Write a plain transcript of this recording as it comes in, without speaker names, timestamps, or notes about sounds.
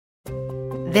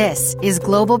This is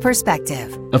Global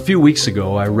Perspective. A few weeks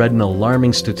ago, I read an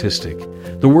alarming statistic.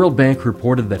 The World Bank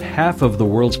reported that half of the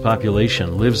world's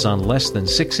population lives on less than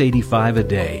 $6.85 a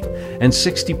day, and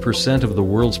 60% of the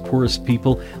world's poorest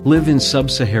people live in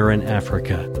sub-Saharan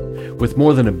Africa. With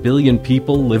more than 1 billion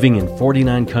people living in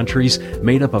 49 countries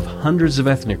made up of hundreds of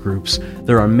ethnic groups,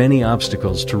 there are many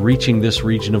obstacles to reaching this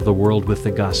region of the world with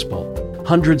the gospel.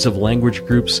 Hundreds of language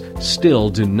groups still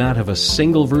do not have a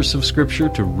single verse of Scripture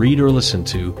to read or listen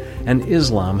to, and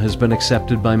Islam has been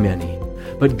accepted by many.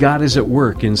 But God is at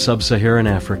work in sub-Saharan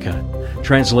Africa.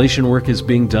 Translation work is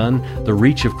being done, the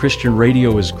reach of Christian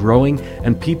radio is growing,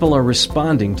 and people are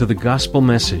responding to the gospel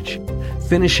message.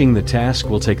 Finishing the task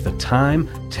will take the time,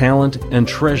 talent, and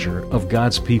treasure of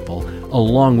God's people,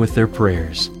 along with their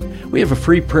prayers. We have a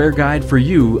free prayer guide for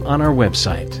you on our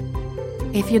website.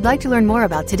 If you'd like to learn more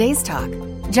about today's talk,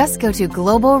 just go to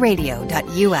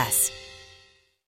globalradio.us.